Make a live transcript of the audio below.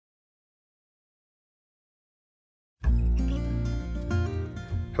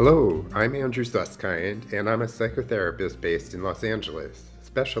Hello, I'm Andrew Suskind, and I'm a psychotherapist based in Los Angeles,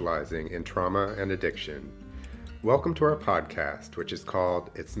 specializing in trauma and addiction. Welcome to our podcast, which is called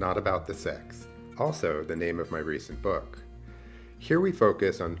It's Not About the Sex, also the name of my recent book. Here we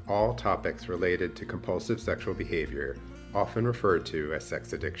focus on all topics related to compulsive sexual behavior, often referred to as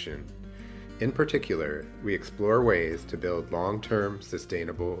sex addiction. In particular, we explore ways to build long-term,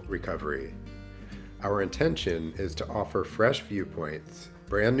 sustainable recovery. Our intention is to offer fresh viewpoints,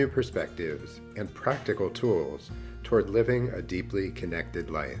 brand new perspectives, and practical tools toward living a deeply connected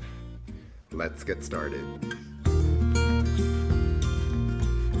life. Let's get started.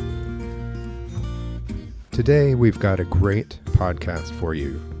 Today, we've got a great podcast for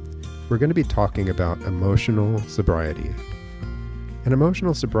you. We're going to be talking about emotional sobriety. And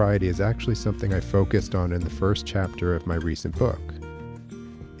emotional sobriety is actually something I focused on in the first chapter of my recent book.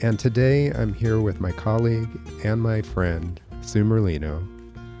 And today, I'm here with my colleague and my friend, Sue Merlino.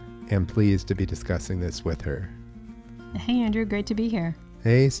 I'm pleased to be discussing this with her. Hey, Andrew. Great to be here.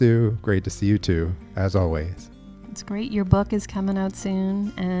 Hey, Sue. Great to see you too, as always. It's great. Your book is coming out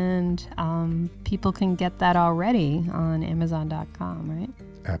soon, and people can get that already on Amazon.com, right?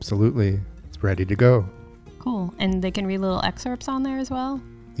 Absolutely. It's ready to go. Cool. And they can read little excerpts on there as well?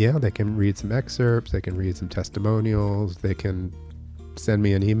 Yeah, they can read some excerpts. They can read some testimonials. They can send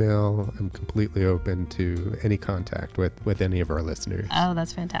me an email. I'm completely open to any contact with any of our listeners. Oh,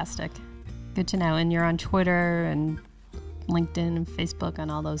 that's fantastic. Good to know. And you're on Twitter and LinkedIn and Facebook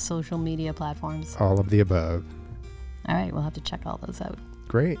and all those social media platforms. All of the above. All right, we'll have to check all those out.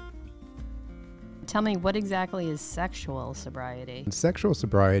 Great. Tell me, what exactly is sexual sobriety? Sexual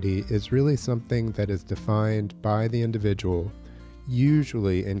sobriety is really something that is defined by the individual,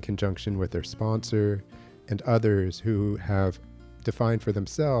 usually in conjunction with their sponsor and others who have defined for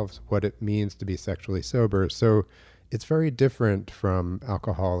themselves what it means to be sexually sober. So it's very different from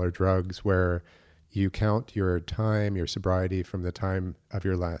alcohol or drugs, where you count your time, your sobriety from the time of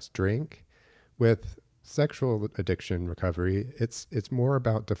your last drink. With sexual addiction recovery, it's more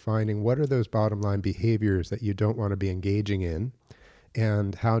about defining what are those bottom line behaviors that you don't want to be engaging in,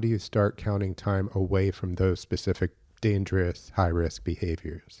 and how do you start counting time away from those specific dangerous high-risk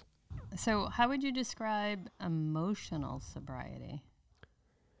behaviors. So how would you describe emotional sobriety?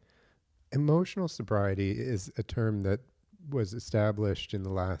 Emotional sobriety is a term that was established in the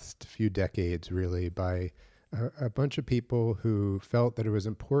last few decades, really, by a bunch of people who felt that it was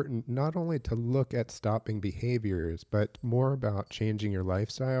important not only to look at stopping behaviors, but more about changing your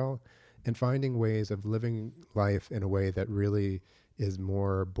lifestyle and finding ways of living life in a way that really is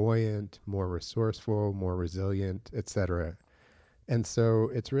more buoyant, more resourceful, more resilient, etc. And so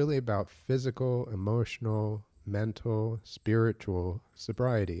it's really about physical, emotional, mental, spiritual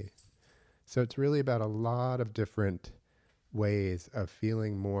sobriety. So it's really about a lot of different ways of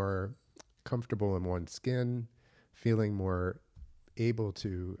feeling more comfortable in one's skin, feeling more able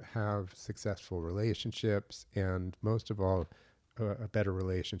to have successful relationships, and most of all, a better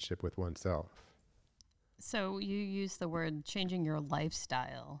relationship with oneself. So you use the word changing your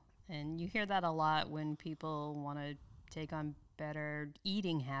lifestyle, and you hear that a lot when people want to take on better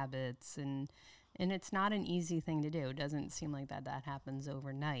eating habits, and it's not an easy thing to do. It doesn't seem like that happens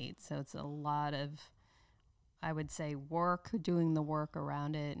overnight. So it's a lot of, I would say, work, doing the work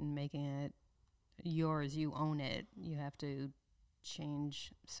around it and making it yours. You own it. You have to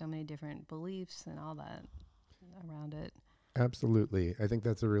change so many different beliefs and all that around it. Absolutely. I think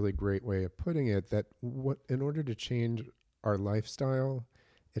that's a really great way of putting it, that in order to change our lifestyle,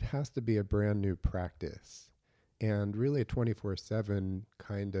 it has to be a brand new practice, and really a 24/7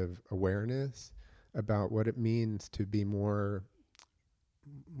 kind of awareness about what it means to be more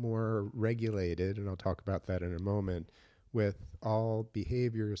regulated, and I'll talk about that in a moment, with all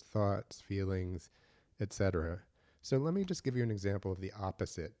behaviors, thoughts, feelings, etc. So let me just give you an example of the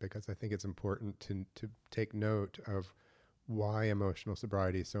opposite, because I think it's important to take note of why emotional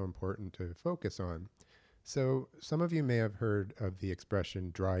sobriety is so important to focus on. So some of you may have heard of the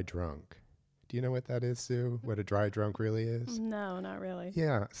expression dry drunk. Do you know what that is, Sue? What a dry drunk really is? No, not really.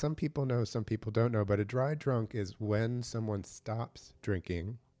 Yeah, some people know, some people don't know, but a dry drunk is when someone stops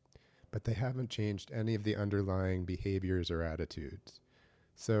drinking, but they haven't changed any of the underlying behaviors or attitudes.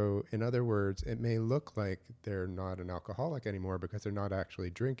 So in other words, it may look like they're not an alcoholic anymore because they're not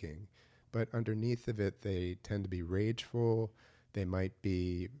actually drinking, but underneath of it, they tend to be rageful. They might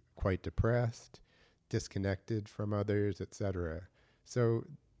be quite depressed, disconnected from others, etc. So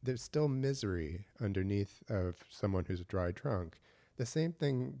there's still misery underneath of someone who's a dry drunk. The same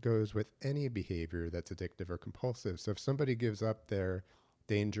thing goes with any behavior that's addictive or compulsive. So if somebody gives up their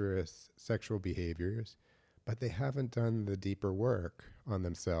dangerous sexual behaviors, but they haven't done the deeper work on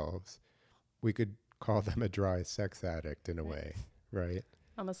themselves. We could call them a dry sex addict in a way, right?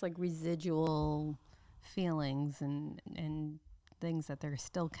 Almost like residual feelings and things that they're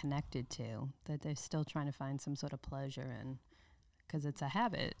still connected to, that they're still trying to find some sort of pleasure in, because it's a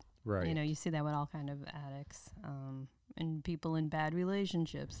habit. Right. You know, you see that with all kind of addicts, and people in bad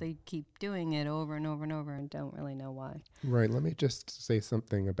relationships. They keep doing it over and over and over and don't really know why. Right. Let me just say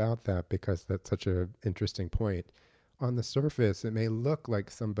something about that, because that's such an interesting point. On the surface, it may look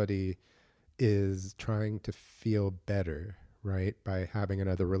like somebody is trying to feel better, right? By having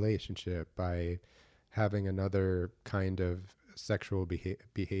another relationship, by having another kind of sexual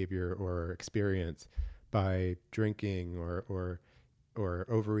behavior or experience, by drinking or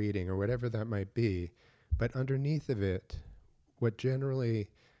overeating or whatever that might be. But underneath of it, what generally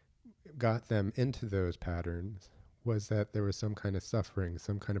got them into those patterns was that there was some kind of suffering,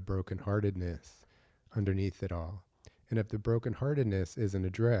 some kind of brokenheartedness underneath it all. And if the brokenheartedness isn't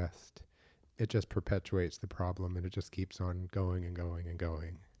addressed, it just perpetuates the problem, and it just keeps on going and going and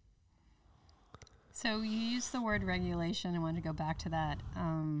going. So you use the word regulation. I want to go back to that.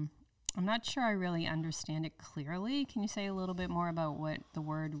 I'm not sure I really understand it clearly. Can you say a little bit more about what the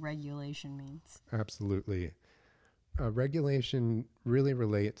word regulation means? Absolutely. Regulation really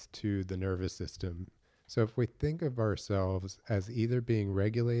relates to the nervous system. So if we think of ourselves as either being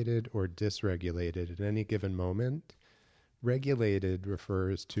regulated or dysregulated at any given moment, regulated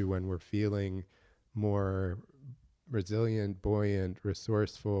refers to when we're feeling more resilient, buoyant,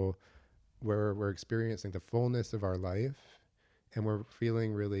 resourceful, where we're experiencing the fullness of our life, and we're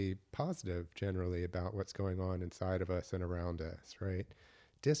feeling really positive generally about what's going on inside of us and around us, right?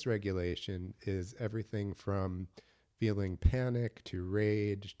 Dysregulation is everything from feeling panic to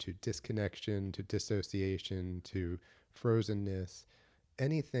rage to disconnection to dissociation to frozenness,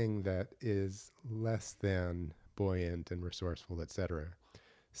 anything that is less than buoyant and resourceful, etc.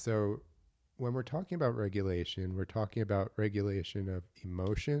 So when we're talking about regulation, we're talking about regulation of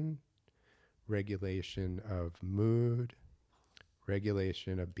emotion, regulation of mood,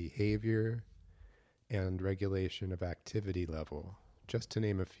 regulation of behavior, and regulation of activity level, just to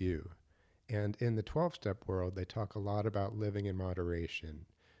name a few. And in the 12-step world, they talk a lot about living in moderation.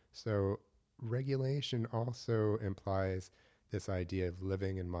 So regulation also implies this idea of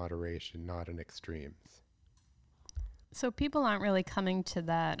living in moderation, not in extremes. So people aren't really coming to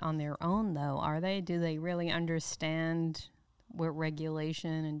that on their own, though, are they? Do they really understand what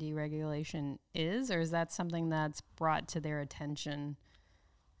regulation and deregulation is, or is that something that's brought to their attention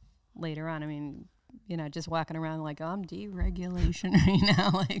later on? I mean, you know, just walking around like, oh, I'm deregulation right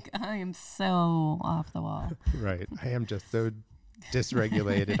now. Like, I am so off the wall. Right. I am just so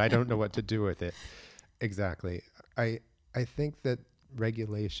dysregulated. I don't know what to do with it. Exactly. I think that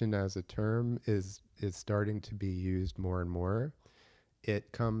regulation as a term is starting to be used more and more.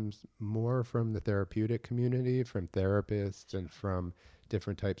 It comes more from the therapeutic community, from therapists and from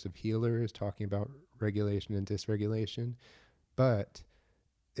different types of healers talking about regulation and dysregulation. But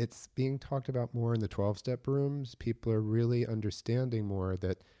it's being talked about more in the 12-step rooms. People are really understanding more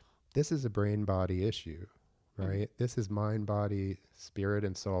that this is a brain-body issue, right? Mm-hmm. This is mind, body, spirit,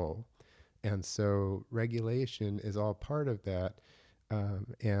 and soul. And so regulation is all part of that,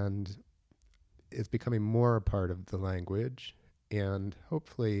 and it's becoming more a part of the language, and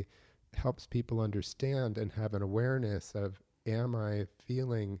hopefully helps people understand and have an awareness of, am I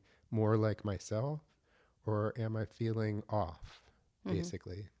feeling more like myself, or am I feeling off,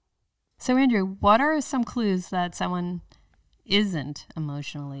 basically? So Andrew, what are some clues that someone isn't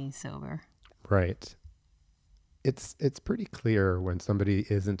emotionally sober? Right. It's pretty clear when somebody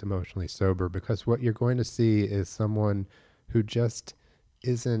isn't emotionally sober, because what you're going to see is someone who just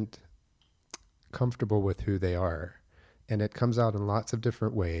isn't comfortable with who they are. And it comes out in lots of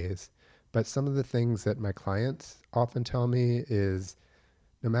different ways. But some of the things that my clients often tell me is,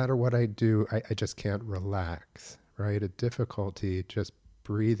 no matter what I do, I just can't relax, right? A difficulty just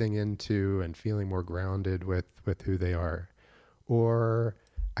breathing into and feeling more grounded with who they are. Or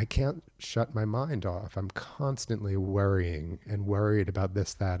I can't shut my mind off. I'm constantly worrying and worried about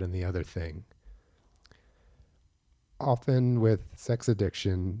this, that, and the other thing. Often with sex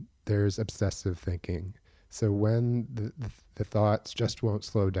addiction, there's obsessive thinking. So when the thoughts just won't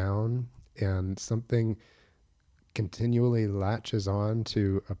slow down, and something continually latches on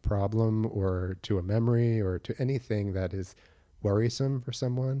to a problem or to a memory or to anything that is worrisome for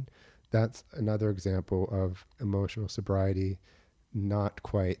someone, that's another example of emotional sobriety not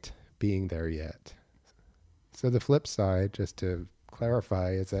quite being there yet. So the flip side, just to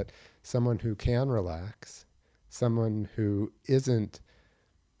clarify, is that someone who can relax, someone who isn't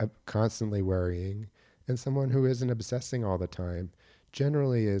constantly worrying, and someone who isn't obsessing all the time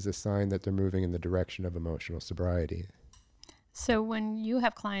generally is a sign that they're moving in the direction of emotional sobriety. So when you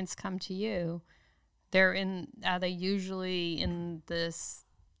have clients come to you, are they usually in this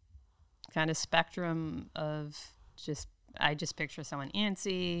kind of spectrum of I just picture someone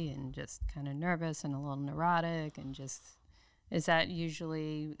antsy and just kind of nervous and a little neurotic, and is that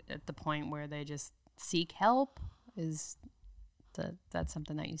usually at the point where they just seek help? Is that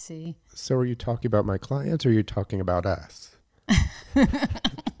something that you see? So are you talking about my clients or are you talking about us?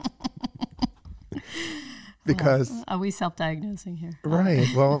 Because are we self-diagnosing here? Right.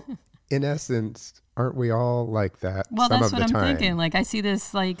 Well, in essence, aren't we all like that some of the time? Well, that's what I'm thinking. Like, I see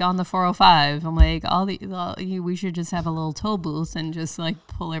this, like, on the 405. I'm like, we should just have a little toll booth and just, like,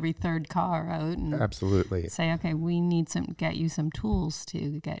 pull every third car out and absolutely say, okay, we need get you some tools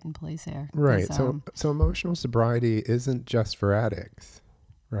to get in place there. Right. So emotional sobriety isn't just for addicts,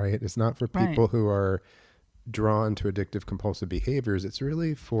 right? It's not for people who are drawn to addictive compulsive behaviors. It's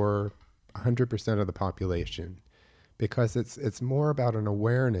really for 100% of the population, because it's more about an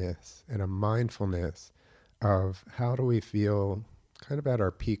awareness and a mindfulness of how do we feel kind of at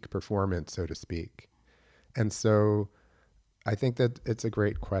our peak performance, so to speak. And so I think that it's a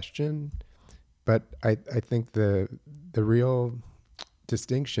great question, but I think the real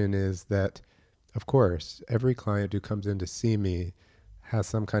distinction is that, of course, every client who comes in to see me has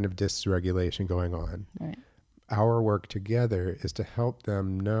some kind of dysregulation going on. Right. Our work together is to help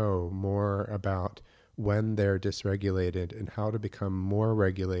them know more about when they're dysregulated and how to become more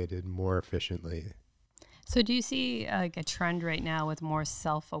regulated more efficiently. So do you see like a trend right now with more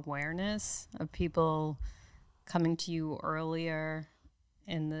self-awareness of people coming to you earlier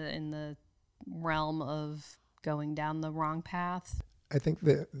in the realm of going down the wrong path? I think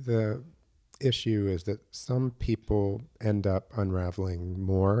the issue is that some people end up unraveling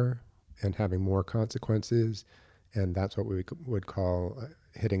more and having more consequences, and that's what we would call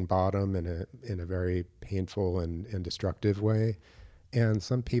hitting bottom in a very painful and destructive way. And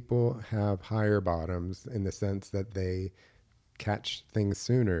some people have higher bottoms in the sense that they catch things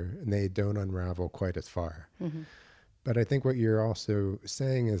sooner and they don't unravel quite as far. Mm-hmm. But I think what you're also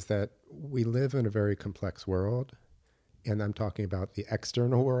saying is that we live in a very complex world, and I'm talking about the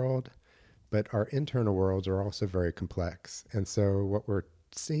external world, but our internal worlds are also very complex. And so what we're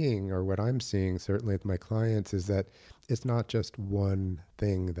seeing, or what I'm seeing certainly with my clients, is that it's not just one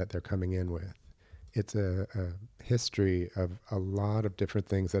thing that they're coming in with. It's a history of a lot of different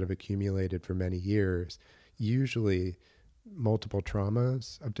things that have accumulated for many years, usually multiple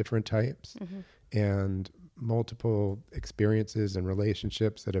traumas of different types, mm-hmm. and multiple experiences and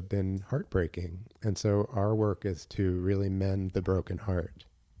relationships that have been heartbreaking. And so our work is to really mend the broken heart.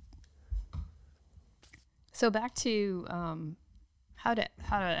 So back to how to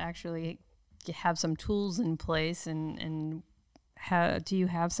actually have some tools in place, and how do you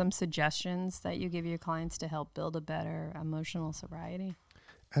have some suggestions that you give your clients to help build a better emotional sobriety?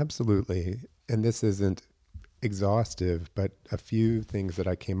 Absolutely. And this isn't exhaustive, but a few things that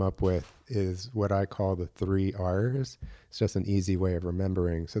I came up with is what I call the 3 R's. It's just an easy way of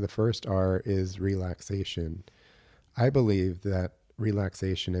remembering. So the first R is relaxation. I believe that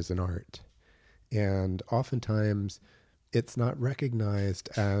relaxation is an art. And oftentimes it's not recognized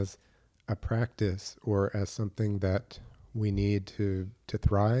as a practice or as something that we need to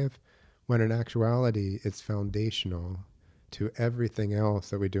thrive, when in actuality it's foundational to everything else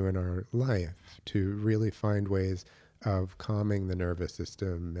that we do in our life, to really find ways of calming the nervous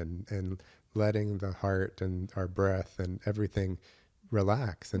system and letting the heart and our breath and everything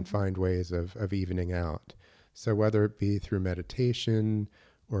relax and find ways of evening out. So whether it be through meditation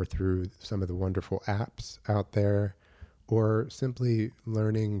or through some of the wonderful apps out there, or simply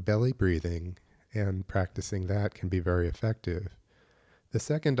learning belly breathing and practicing that can be very effective. The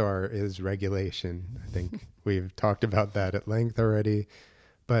second R is regulation. I think we've talked about that at length already,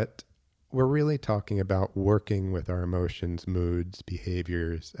 but we're really talking about working with our emotions, moods,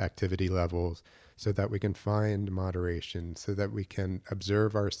 behaviors, activity levels, so that we can find moderation, so that we can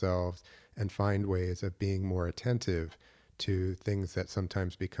observe ourselves and find ways of being more attentive to things that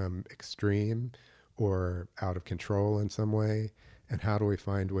sometimes become extreme or out of control in some way. And how do we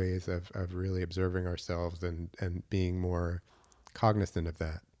find ways of really observing ourselves and being more cognizant of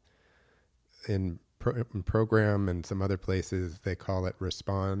that? In program and some other places, they call it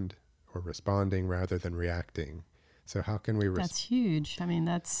respond, or responding rather than reacting. So how can we... That's huge. I mean,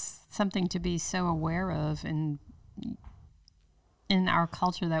 that's something to be so aware of in our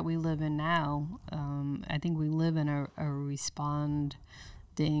culture that we live in now. I think we live in a responding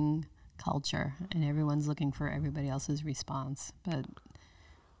culture, and everyone's looking for everybody else's response. But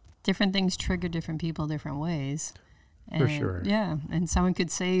different things trigger different people different ways. For And sure. yeah, and someone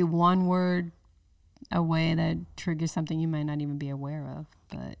could say one word a way that triggers something you might not even be aware of.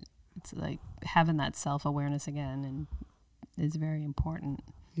 But it's like having that self-awareness again and is very important.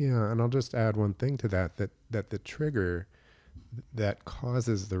 Yeah, and I'll just add one thing to that the trigger that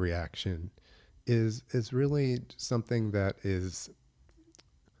causes the reaction is really something that is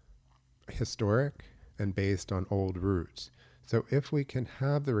historic and based on old roots. So if we can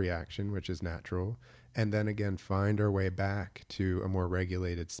have the reaction, which is natural, and then again find our way back to a more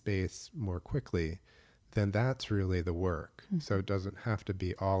regulated space more quickly, then that's really the work. Mm-hmm. So it doesn't have to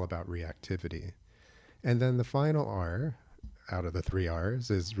be all about reactivity. And then the final R out of the 3 R's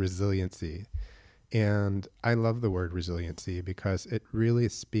is resiliency. And I love the word resiliency because it really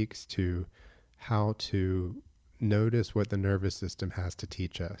speaks to how to notice what the nervous system has to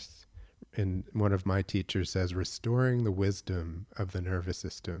teach us. And one of my teachers says, restoring the wisdom of the nervous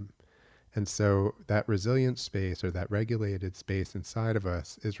system. And so that resilient space or that regulated space inside of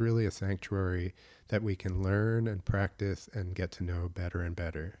us is really a sanctuary that we can learn and practice and get to know better and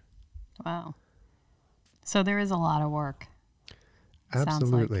better. Wow. So there is a lot of work.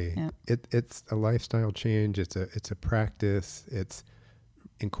 Absolutely. Sounds like, It's a lifestyle change. It's a practice. It's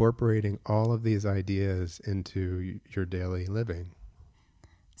incorporating all of these ideas into your daily living.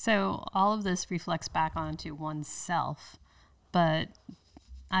 So all of this reflects back onto oneself, but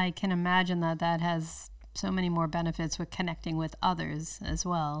I can imagine that that has so many more benefits with connecting with others as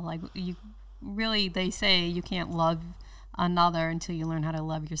well. Like you really, they say you can't love another until you learn how to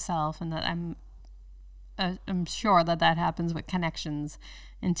love yourself, and that I'm sure that that happens with connections.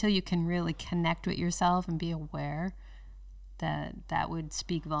 Until you can really connect with yourself and be aware, that would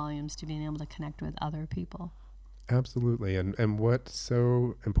speak volumes to being able to connect with other people. Absolutely. And what's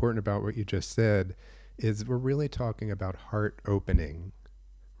so important about what you just said is we're really talking about heart opening,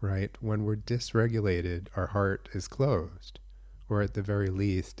 right? When we're dysregulated, our heart is closed, or at the very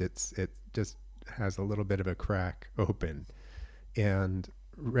least, it just has a little bit of a crack open. And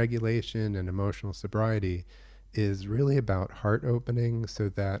regulation and emotional sobriety is really about heart opening so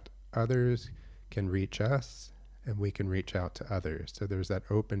that others can reach us and we can reach out to others. So there's that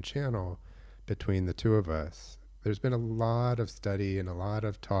open channel between the two of us. There's been a lot of study and a lot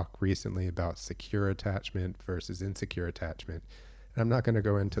of talk recently about secure attachment versus insecure attachment. And I'm not going to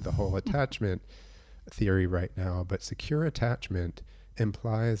go into the whole attachment theory right now, but secure attachment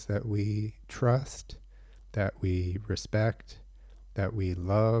implies that we trust, that we respect, that we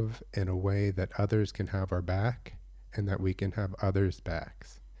love in a way that others can have our back and that we can have others'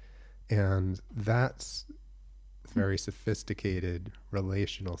 backs. And that's very sophisticated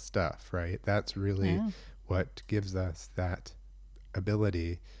relational stuff, right? That's really what gives us that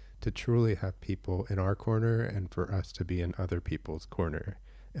ability to truly have people in our corner and for us to be in other people's corner.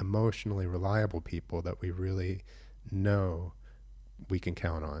 Emotionally reliable people that we really know we can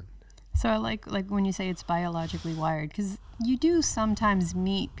count on. So I like when you say it's biologically wired, because you do sometimes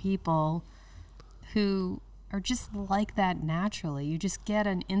meet people who are just like that naturally. You just get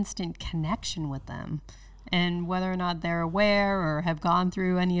an instant connection with them. And whether or not they're aware or have gone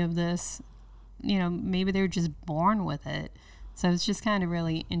through any of this, you know, maybe they're just born with it. So it's just kind of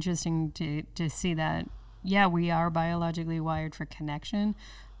really interesting to see that, yeah, we are biologically wired for connection,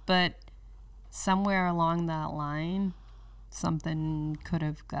 but somewhere along that line, something could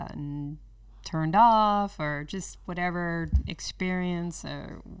have gotten turned off or just whatever experience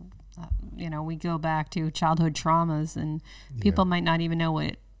or, you know, we go back to childhood traumas and people might not even know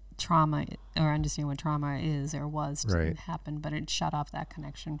what trauma or understand what trauma is or was to happen, but it shut off that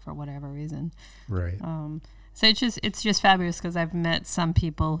connection for whatever reason. Right. So it's just fabulous because I've met some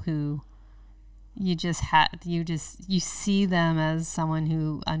people who you see them as someone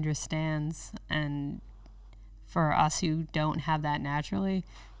who understands, and for us who don't have that naturally,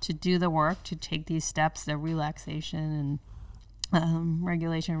 to do the work, to take these steps, the relaxation and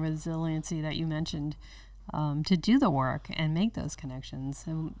regulation and resiliency that you mentioned, to do the work and make those connections,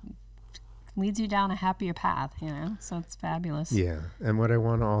 and leads you down a happier path, you know? So it's fabulous. Yeah. And what I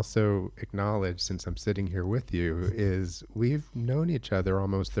want to also acknowledge, since I'm sitting here with you, is we've known each other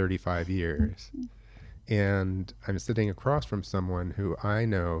almost 35 years. And I'm sitting across from someone who I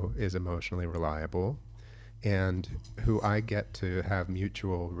know is emotionally reliable and who I get to have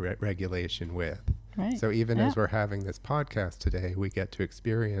mutual regulation with. Right. So even as we're having this podcast today, we get to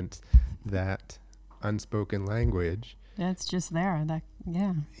experience that unspoken language. That's just there.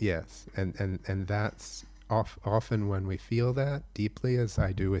 Yes. And that's often when we feel that deeply, as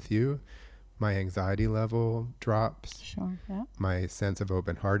I do with you, my anxiety level drops. Sure. Yeah. My sense of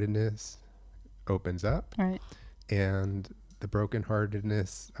open-heartedness opens up. Right. And the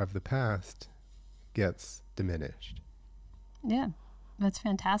brokenheartedness of the past gets diminished. Yeah, that's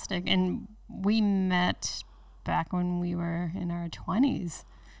fantastic. And we met back when we were in our 20s,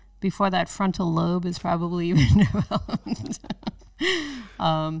 before that frontal lobe is probably even developed.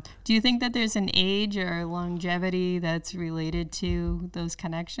 Do you think that there's an age or longevity that's related to those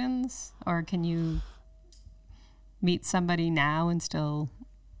connections? Or can you meet somebody now and still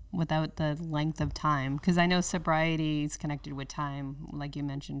without the length of time? Because I know sobriety is connected with time, like you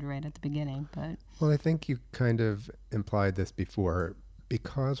mentioned right at the beginning. But Well, I think you kind of implied this before.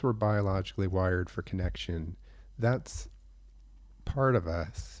 Because we're biologically wired for connection, that's part of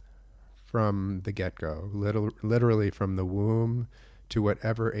us from the get-go, literally from the womb to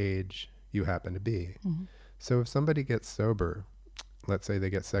whatever age you happen to be. mm-hmm. So if somebody gets sober, let's say they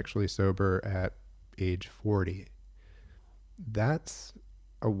get sexually sober at age 40, that's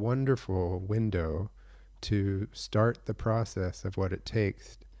a wonderful window to start the process of what it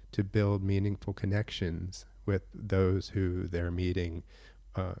takes to build meaningful connections with those who they're meeting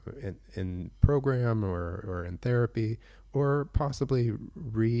in program or in therapy, or possibly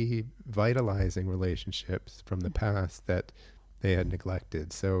revitalizing relationships from the past that they had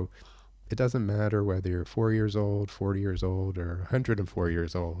neglected. So it doesn't matter whether you're 4 years old, 40 years old, or 104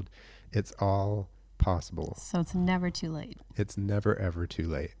 years old. It's all possible. So it's never too late. It's never, ever too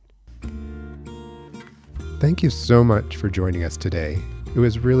late. Thank you so much for joining us today. It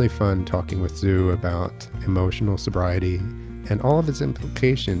was really fun talking with Zoo about emotional sobriety and all of its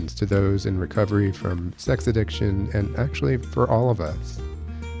implications to those in recovery from sex addiction, and actually for all of us.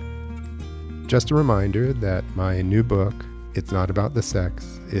 Just a reminder that my new book, It's Not About the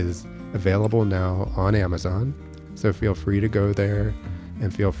Sex, is available now on Amazon. So feel free to go there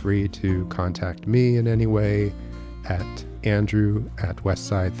and feel free to contact me in any way at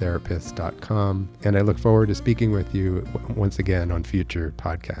andrew@westsidetherapist.com. And I look forward to speaking with you once again on future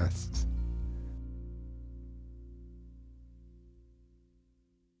podcasts.